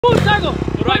Full circle.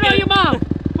 Put it on your mom.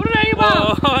 Put it on your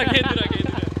mom. Oh, I can't do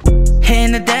that.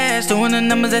 Hitting the dash, doing the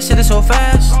numbers, that shit is so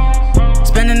fast.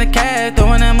 Spending the cash,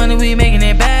 throwing that money, we making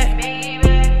it back.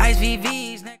 Ice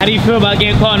VVs. How do you feel about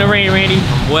getting caught in the rain, Randy?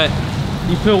 I'm wet.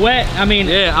 You feel wet? I mean,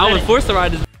 yeah, I was forced to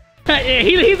ride this. Yeah,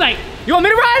 he's like, you want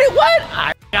me to ride it? What?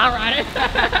 I'll ride it.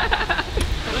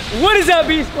 What is up,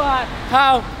 B Squad?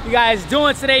 How you guys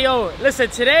doing today, yo? Listen,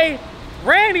 today,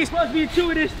 Randy's supposed to be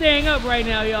chewing this thing up right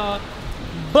now, y'all.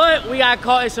 But we got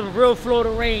caught in some real Florida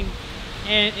rain,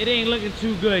 and it ain't looking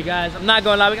too good, guys. I'm not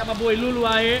gonna lie, we got my boy Lulu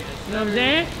out here, you know what I'm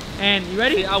saying? And you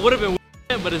ready? See, I would have been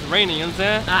wet, but it's raining, you know what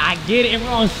I'm saying? I get it, and we're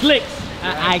on slicks.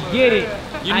 I get it.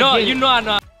 I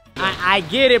know. I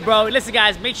get it, bro. Listen,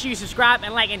 guys, make sure you subscribe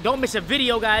and like, and don't miss a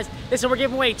video, guys. Listen, we're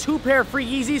giving away 2 pair of free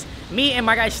Yeezys, me and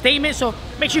my guy Statement, so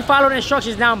make sure you follow the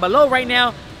instructions down below right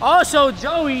now. Also,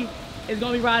 Joey is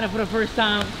gonna be riding for the first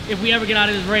time if we ever get out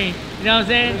of this rain. You know what I'm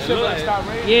saying? It should stop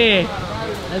raining. Yeah.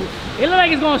 It look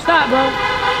like it's gonna stop, bro.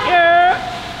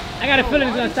 Yeah. I got a feeling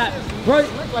it's gonna stop. Bro,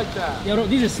 Look like that. yo,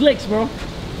 these are slicks, bro.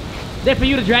 They're for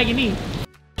you to drag your knee.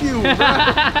 You, bro.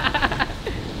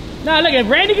 Nah, look, if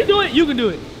Randy can do it, you can do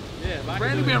it. Yeah,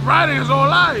 Randy been riding his whole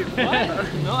life.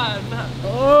 What? No, I'm not.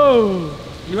 Oh.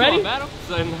 You ready? Battle?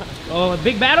 Oh, a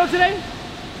big battle today?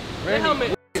 The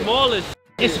helmet small as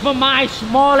It's for my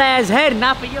small ass head,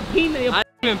 not for your peanut. Your I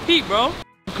didn't even peep, bro.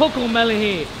 cocoa melon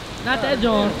head. Not that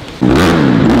John.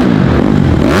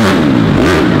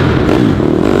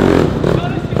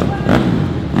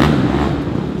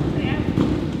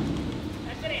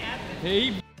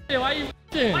 Hey, why you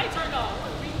Light turned off.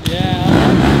 Yeah.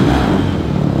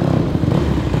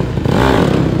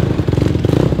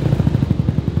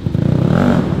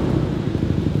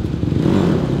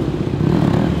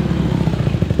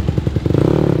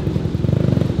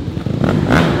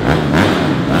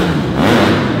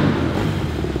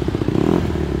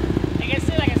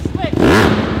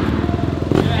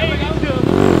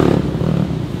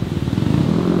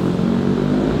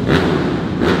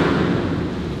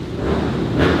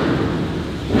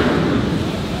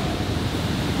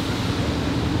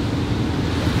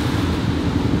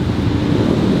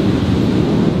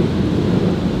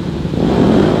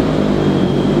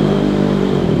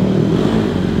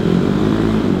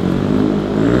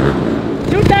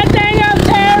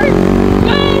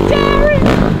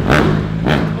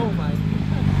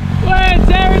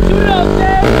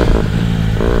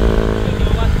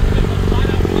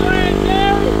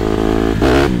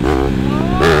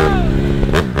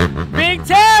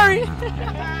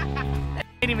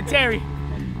 Terry.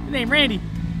 His name Randy.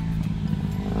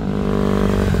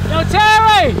 Yo,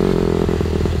 Terry!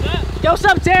 What's up? Yo, what's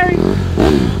up, Terry?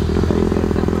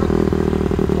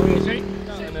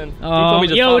 Oh,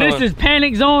 yo, this is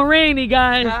Panic Zone Randy,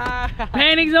 guys.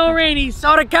 Panic Zone Randy.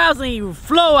 Saw the cows and he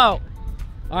flow out.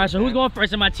 All right, so who's going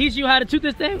first? Am I teaching you how to toot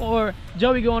this thing, or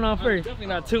Joey going on first? I'm definitely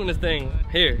not tooting this thing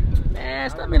here. Man,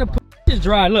 stop me to put this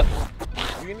dry. Look.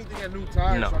 You need to get new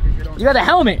tires No. so I can get on. You got a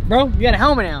helmet, bro. You got a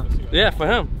helmet now. Yeah, for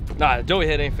him. Nah, Joey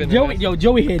head ain't fitting.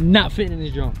 Joey head not fitting in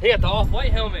this drum. He got the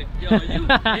off-white helmet. Yo, you,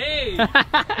 hey.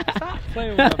 Stop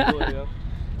playing with my boy, yo.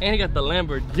 And he got the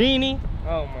Lamborghini.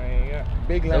 Oh my god.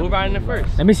 Big So we're riding it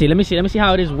first. Let me see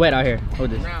how it is wet out here.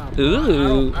 Hold this. Nah,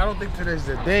 Ooh. I don't think today's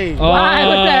the day. Why?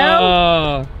 What the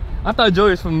hell? I thought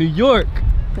Joey was from New York.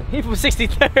 He from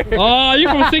 63rd. Oh, you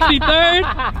from 63rd?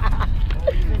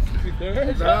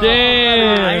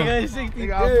 Damn.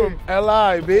 I'm from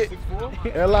LI, bitch.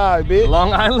 LI, bitch.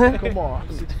 Long Island? Come on.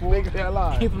 64. Nigga,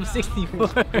 He LI. from 64.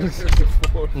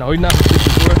 64. No, he's not from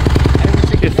 64.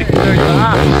 It's 63rd.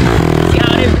 See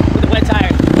how it is with the wet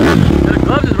tires. The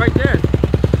gloves is right there.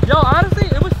 Yo, honestly,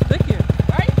 it was sticking.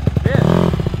 Right? Yeah.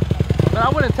 But I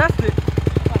wouldn't test it.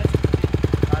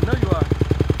 I know you are.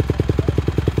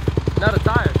 Not a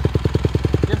tire.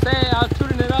 You know what I'm saying? I was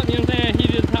tuning it up, you know what I'm saying? He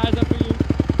did the tires up for you.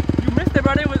 You missed it,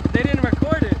 bro. They didn't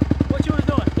record it. What you was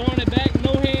doing? Throwing it back,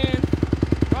 no hand.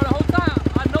 Bro, the whole time,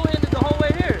 I no-handed the whole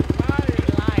way here.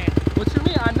 You're lying. What you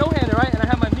mean? I no-handed, right? And I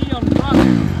had my knee on the throttle.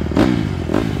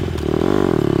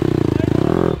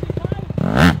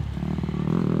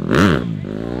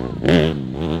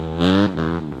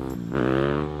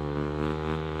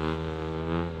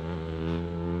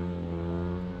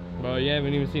 Bro, you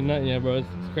haven't even seen nothing yet, bro. It's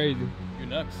crazy. You're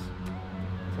nuts.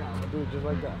 I'm gonna do it just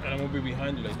like that. And I'm gonna be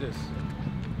behind you like this.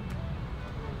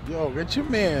 Yo, get your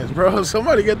mans, bro.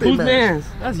 Somebody get their Whose mans.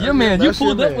 man's? That's your man. You That's your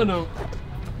pulled up with man. him.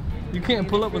 You can't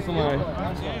pull up with somebody.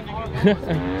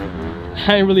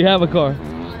 I ain't really have a car.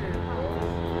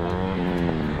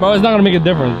 Bro, it's not gonna make a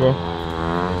difference, bro.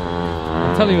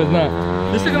 I'm telling you it's not.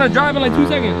 This is gonna drive in like 2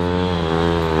 seconds.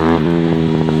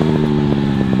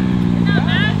 Not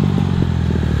bad.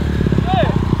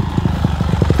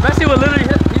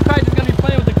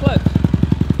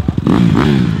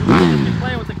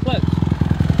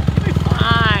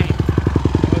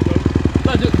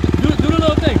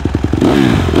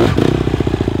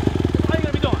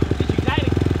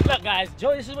 guys,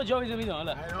 Joey, this is what Joey's gonna be doing.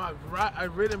 Look. I know,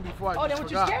 I've ridden before. Oh, I then just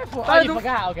what you forgot. scared for? Oh, you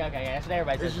forgot. Okay, yeah, that's what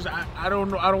everybody It's says. just, I don't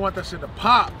know, I don't want that shit to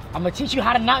pop. I'm gonna teach you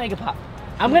how to not make it pop.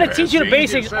 I'm gonna teach you the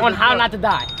basics on how not to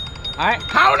die. All right?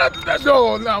 How not to die?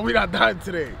 No, we not dying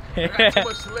today. I got too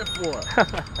much to live for.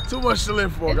 Too much to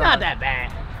live for, It's guys. not that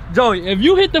bad. Joey, if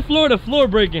you hit the floor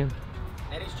breaking.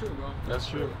 That is true, bro. That's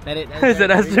true. He said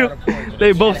that's true.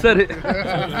 They both said it.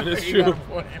 That's true.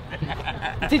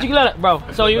 Teach you bro.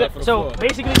 So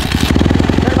basically,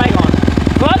 everybody going.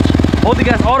 Clutch. Hold the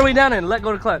gas all the way down and let go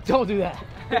of the clutch. Don't do that.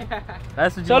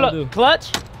 That's what you So want look, to do.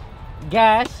 clutch,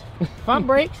 gas, front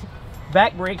brakes,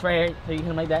 back brakes right here. So you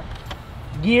can like that.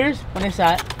 Gears on this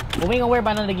side. But we ain't gonna worry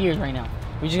about none of the gears right now.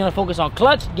 We're just gonna focus on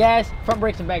clutch, gas, front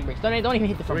brakes, and back brakes. Don't even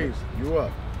hit the front Freeze, brakes. you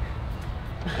up.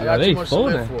 I Yeah, got they too much to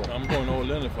live folding. for. I'm going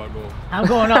all in if I go. I'm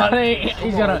going on. He's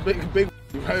Come on, gonna. big,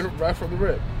 right from the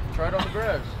rip. Try it on the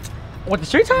grass. What, the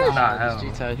street tires? Nah, hell.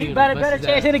 You better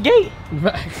chance in the gate.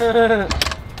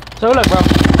 So look, bro.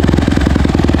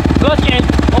 Clutch in.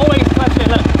 Always clutch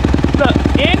in. Look,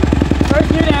 in.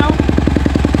 First gear down.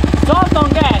 Soft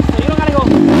on gas. So you don't gotta go.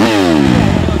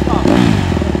 Yeah, go soft.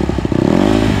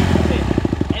 That's it.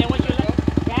 And then when you let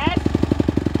gas,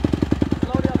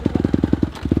 slow it up.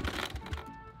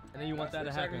 And then you want that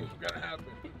to happen. It's gonna happen.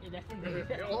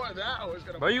 Oh, now it's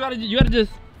gonna. Bro, you gotta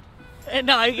just.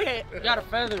 No, you can't. You gotta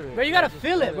feather it. Bro, you gotta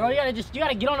feel it, bro. You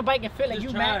gotta get on the bike and feel it.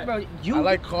 You mad, bro? You. I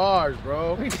like cars,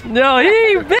 bro. No,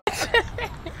 he bitch.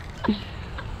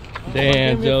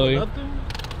 Damn, Joey.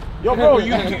 Yo, bro,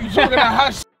 you talking about how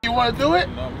you want to do it?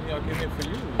 No, me, I'll get in for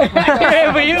you.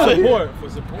 Yeah, for you. For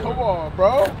support. Come on,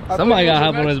 bro. I Somebody thought gotta you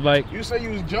hop was on his bike. You say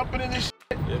you was jumping in this shit?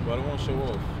 Yeah, but I won't show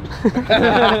off.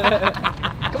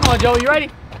 Come on, Joe. You ready?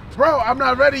 Bro, I'm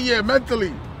not ready yet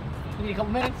mentally. You need a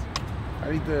couple minutes.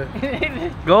 I need to.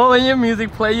 Go in your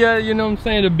music, play your, you know what I'm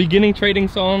saying, the beginning trading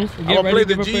songs. I'm gonna play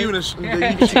the G unit.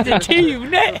 The T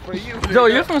unit. Joe,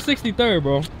 you're from 63rd,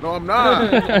 bro. No, I'm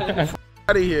not. Out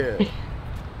of here.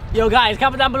 Yo, guys,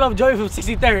 comment down below if Joey from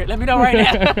 63rd. Let me know right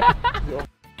now. Yo,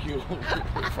 you.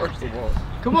 First of all.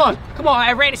 Come on. All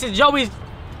right, Randy says Joey's.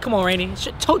 Come on, Randy.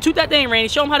 Toot that thing, Randy.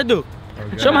 Show him how to do.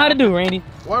 Okay. Show him how to do, Randy.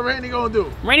 What Randy gonna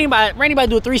do? Randy about to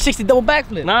do a 360 double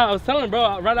backflip. Nah, I was telling bro,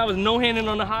 I was no-handing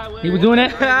on the highway. He was doing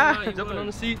that? Jumping on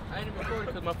the seat. I didn't even record it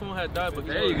because my phone had died, but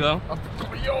there you go.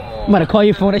 Yo. I'm about to call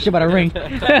your phone. That shit about to ring.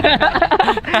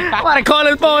 I'm about to call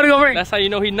his phone. It's gonna ring. That's how you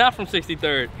know he's not from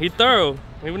 63rd. He thorough.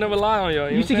 He would never lie on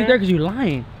y'all. You 63rd because you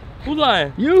lying. Who's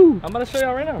lying? You. I'm about to show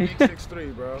y'all right now.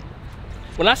 6'3", bro.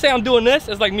 When I say I'm doing this,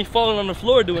 it's like me falling on the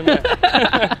floor doing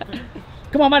that.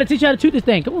 Come on, I'm about to teach you how to toot this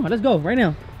thing. Come on, let's go right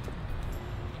now.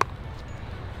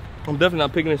 I'm definitely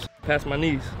not picking this past my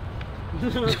knees.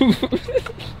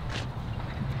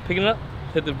 Picking it up,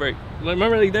 hit the brake.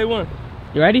 Remember like day one?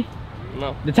 You ready?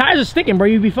 No. The tires are sticking, bro.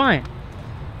 You'll be fine.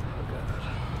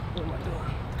 What am I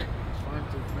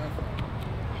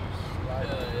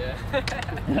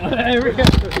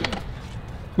doing?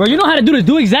 Bro, you know how to do this.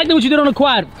 Do exactly what you did on the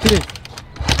quad. Do this.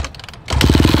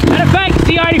 Matter of fact,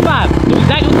 CRF150R. Do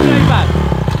exactly what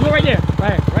CRF150R. Do it right there.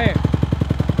 Right here.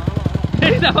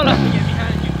 Hold on.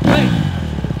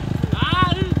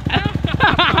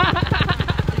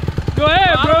 Go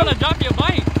ahead, bro. I don't want to drop your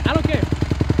bike. I don't care.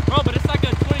 Bro, but it's like a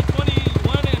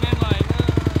 2021 and then like,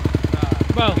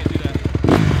 Bro. I can't do that.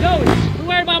 Joey, you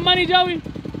worried about money, Joey?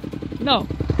 No.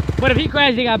 But if he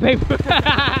crashes, he got to pay for it.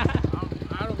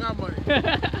 I don't got money. Go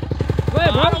ahead,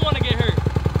 I bro. don't want to get hurt.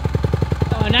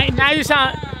 Oh, now you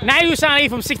sound like you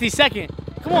from 62nd.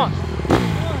 Come on. What's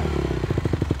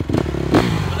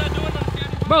that doing on the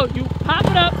camera? Bro, you pop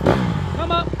it up,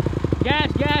 come up,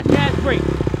 gas, brake.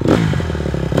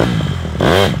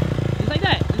 Just like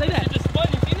that, It just spun,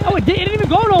 you seen it? Oh, it didn't even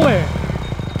go nowhere.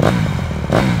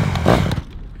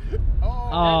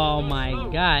 Oh my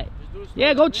God.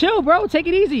 Yeah, go chill, bro. Take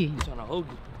it easy. I'm trying to hold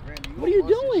you. What are you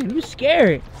doing? You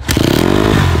scared. I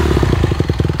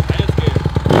am scared.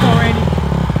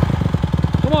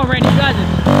 Come on, Randy. You got this.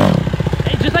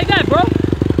 Hey, just like that, bro.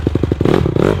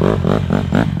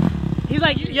 He's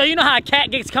like, yo, you know how a cat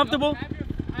gets comfortable?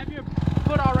 Have your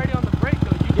foot already on the brake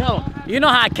though. Yo, you know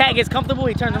how a cat gets comfortable?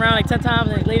 He turns around like 10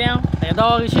 times and he lay down? Like a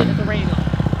dog and shit? That's what Randy doing.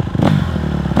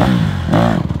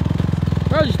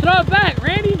 Bro, just throw it back,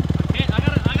 Randy. I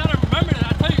gotta remember that. I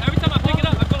tell you, every time I pick it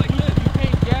up, I go like this.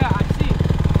 Yeah, I see.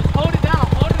 Just hold it down.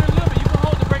 Hold it a little bit. You can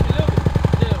hold the brake a little bit.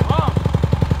 Yeah,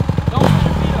 don't put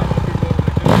your feet up.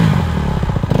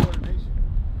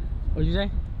 What'd you say?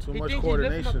 Too He much thinks he's lifting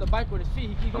up coordination. the bike with his feet.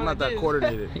 He keep I'm going not that like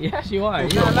coordinated. Yes, you are.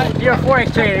 You're a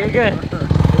Forex trader. You're good.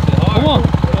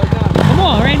 Come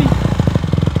on, Randy.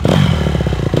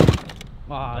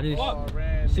 Oh, this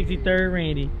Randy. 63rd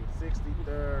Randy.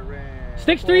 63rd Randy.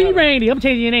 63 Randy. I'm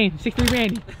changing your name. 63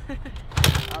 Randy.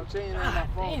 I'm changing that on my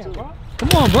phone too. bro. Come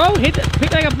on, bro. Hit the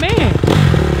pick like a man.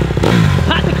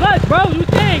 Hot the clutch, bro. You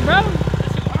thing, bro.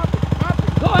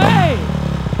 Go ahead.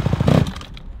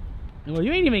 Well,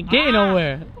 you ain't even getting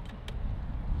nowhere.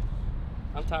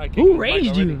 I'm tired of Who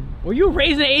raised you? Were you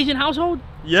raised in an Asian household?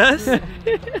 Yes.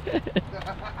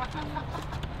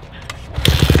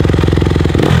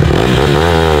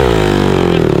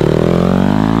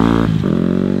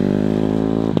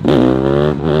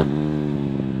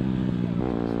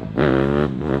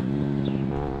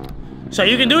 So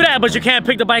you can do that, but you can't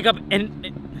pick the bike up and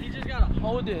You just gotta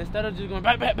hold it instead of just going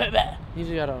back. You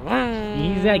just gotta.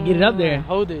 you just gotta get it up there.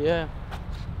 Hold it, yeah.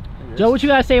 Joe, what you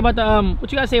gotta say about the what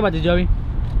you gotta say about this, Joey?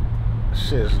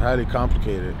 Shit is highly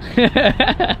complicated. It's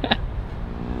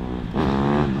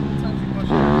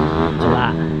a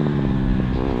lot.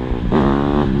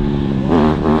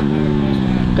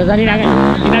 Cause you're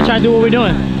not trying to do what we're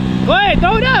doing. Go ahead,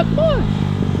 throw it up. Come on.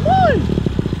 Come on.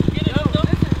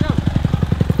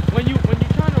 When you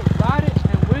trying to ride it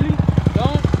and wheelie,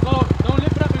 don't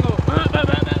lift it up and go.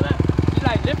 Just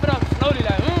like lift it up slowly,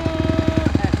 like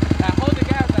and hold the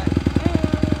gas like.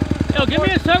 Yo, give me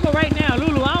a circle right now,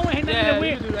 Lulu. I don't want to hit nothing that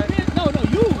weird. You do that. No,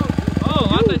 you. Oh,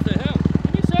 I thought you said him.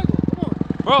 Give me a circle. Come on.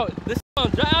 Bro, this song,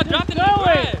 I dropped it in the Do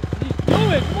grass. it. Do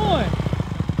it. Come on.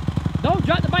 Don't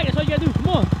drop the bike. That's all you gotta do. Come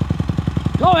on.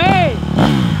 Go ahead.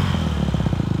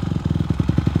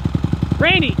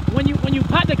 Randy, when you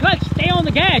pop the clutch, stay on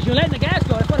the gas. You're letting the gas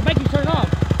go. That's why the bike you turn off.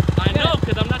 I know,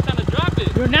 because I'm not trying to drop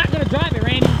it. You're not gonna drive it,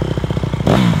 Randy.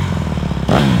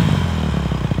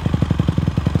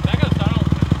 Back up, start on.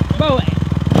 Bro,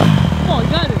 come on,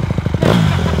 you got it.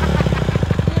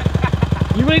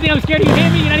 You really think I'm scared of you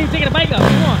hit me? You're not even taking the bike up.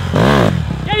 Come on.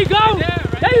 There you go.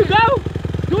 Right there you go.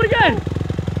 Do it again.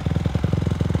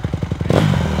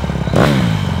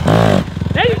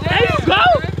 There you go.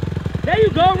 There you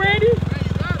go, Randy.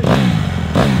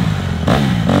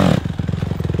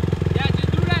 Yeah,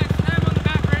 just do that. Slam on the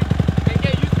back brake and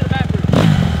get used to the back brake.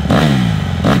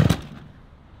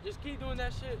 Just keep doing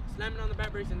that shit. Slamming on the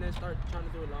back brakes and then start trying to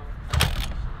do it long.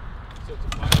 So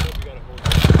to fire it up, you gotta hold it.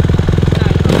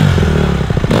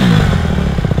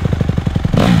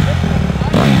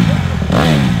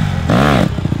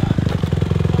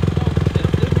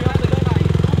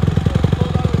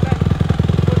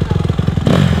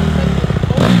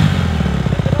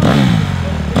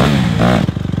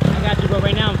 I got you, bro.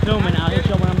 Right now I'm filming. I'll hit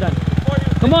you up when I'm done.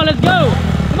 Come on, let's go.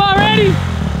 Come on, Randy.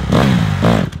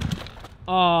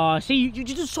 Oh, see, you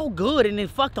just so good and then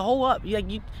fuck the whole up.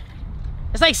 It's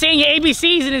like saying your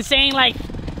ABCs and then saying like,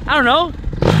 I don't know.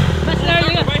 Messing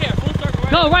everything up. Right here, full circle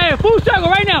right No, right here, full circle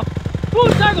right now. Full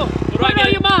circle. Put it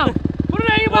on your mom. Put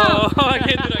it on your mom. Oh, I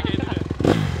can't do that, I can't do that.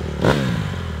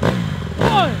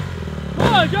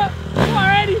 Come on, Joe. Come on,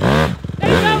 Randy. There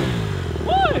you go. Come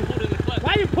on. Hold it in the clutch.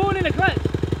 Why are you pulling in the clutch?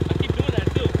 I keep doing that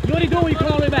too. You only do it when you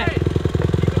come all the way back.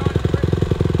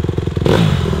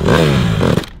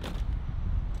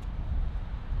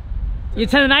 Your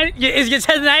tendonitis? Is your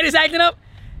tendonitis acting up?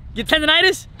 Your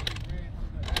tendonitis?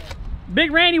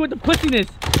 Big Randy with the pussiness.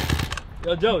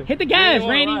 Yo, Joey. Hit the gas,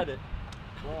 Randy. Bro,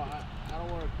 I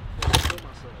don't want to kill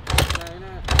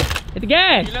myself. Hit the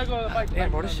gas. You let go of the bike. Damn,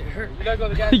 bro, this shit hurt. You let go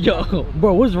of the gas. Yo,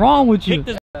 bro, what's wrong with you? Kick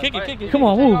this. Kick it. Come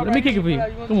on, move. Let me kick it for you.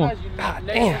 Come on. God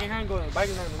damn. The bike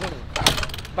is not gonna go.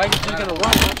 Bike is just gonna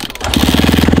run.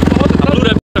 I blew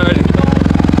that already.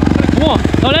 Come on.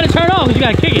 Don't let it turn on because you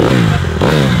gotta kick it.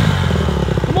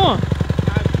 Come on.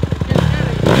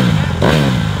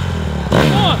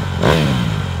 Come on.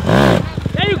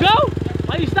 There you go.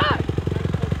 Why you stop?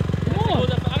 Come on.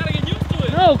 I gotta get used to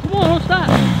it. No, come on, don't stop.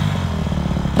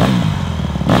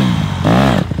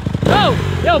 Go.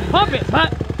 Yo, pump it.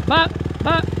 Bop, bop,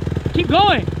 bop. Keep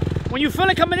going. When you feel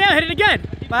it coming down, hit it again.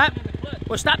 Bop.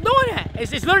 Well, stop doing that.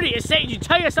 It's literally, it's saying, you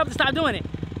tell yourself to stop doing it.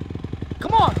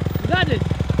 Come on. You got this.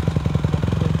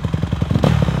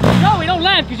 No, we don't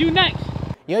laugh because you next.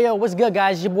 Yo, what's good,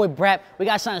 guys? It's your boy BRAAP. We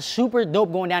got something super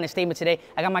dope going down in Statement today.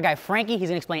 I got my guy Frankie. He's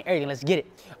gonna explain everything. Let's get it.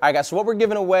 All right, guys, so what we're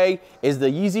giving away is the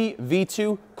Yeezy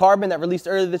V2 Carbon that released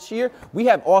earlier this year. We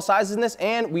have all sizes in this,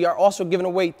 and we are also giving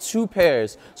away 2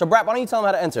 pairs. So, BRAAP, why don't you tell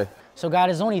them how to enter? So, guys,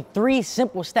 there's only 3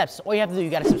 simple steps. All you have to do, you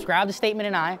gotta subscribe to Statement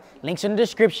and I. Links in the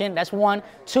description. That's 1.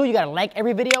 2, you gotta like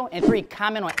every video. And 3,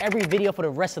 comment on every video for the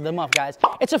rest of the month, guys.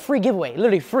 It's a free giveaway,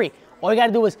 literally free. All you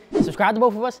gotta do is subscribe to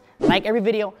both of us, like every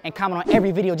video, and comment on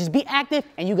every video. Just be active,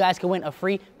 and you guys can win a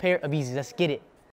free pair of Yeezys. Let's get it.